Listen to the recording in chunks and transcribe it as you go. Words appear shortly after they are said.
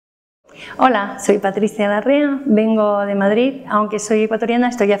Hola, soy Patricia Larrea, vengo de Madrid, aunque soy ecuatoriana,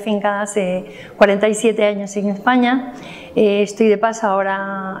 estoy afincada hace 47 años en España. Estoy de paso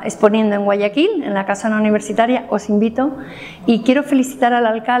ahora exponiendo en Guayaquil, en la Casa Universitaria, os invito. Y quiero felicitar al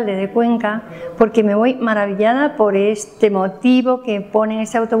alcalde de Cuenca porque me voy maravillada por este motivo que pone en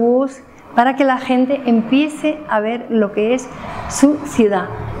ese autobús para que la gente empiece a ver lo que es su ciudad.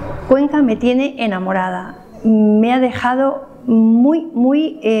 Cuenca me tiene enamorada, me ha dejado muy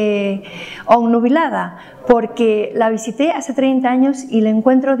obnubilada porque la visité hace 30 años y la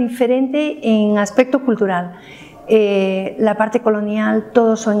encuentro diferente en aspecto cultural. La parte colonial,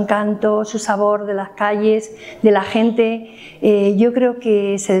 todo su encanto, su sabor de las calles, de la gente, yo creo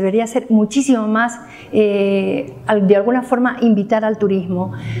que se debería hacer muchísimo más, de alguna forma invitar al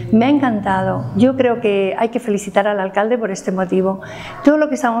turismo. Me ha encantado, yo creo que hay que felicitar al alcalde por este motivo. Todo lo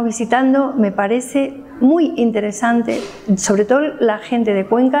que estamos visitando me parece muy interesante, sobre todo la gente de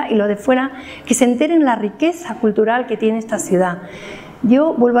Cuenca y los de fuera, que se enteren la riqueza cultural que tiene esta ciudad.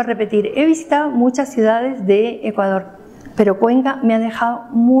 Yo vuelvo a repetir, he visitado muchas ciudades de Ecuador, pero Cuenca me ha dejado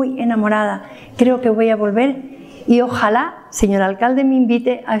muy enamorada. Creo que voy a volver y ojalá, señor alcalde, me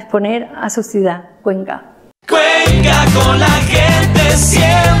invite a exponer a su ciudad, Cuenca. Cuenca con la gente.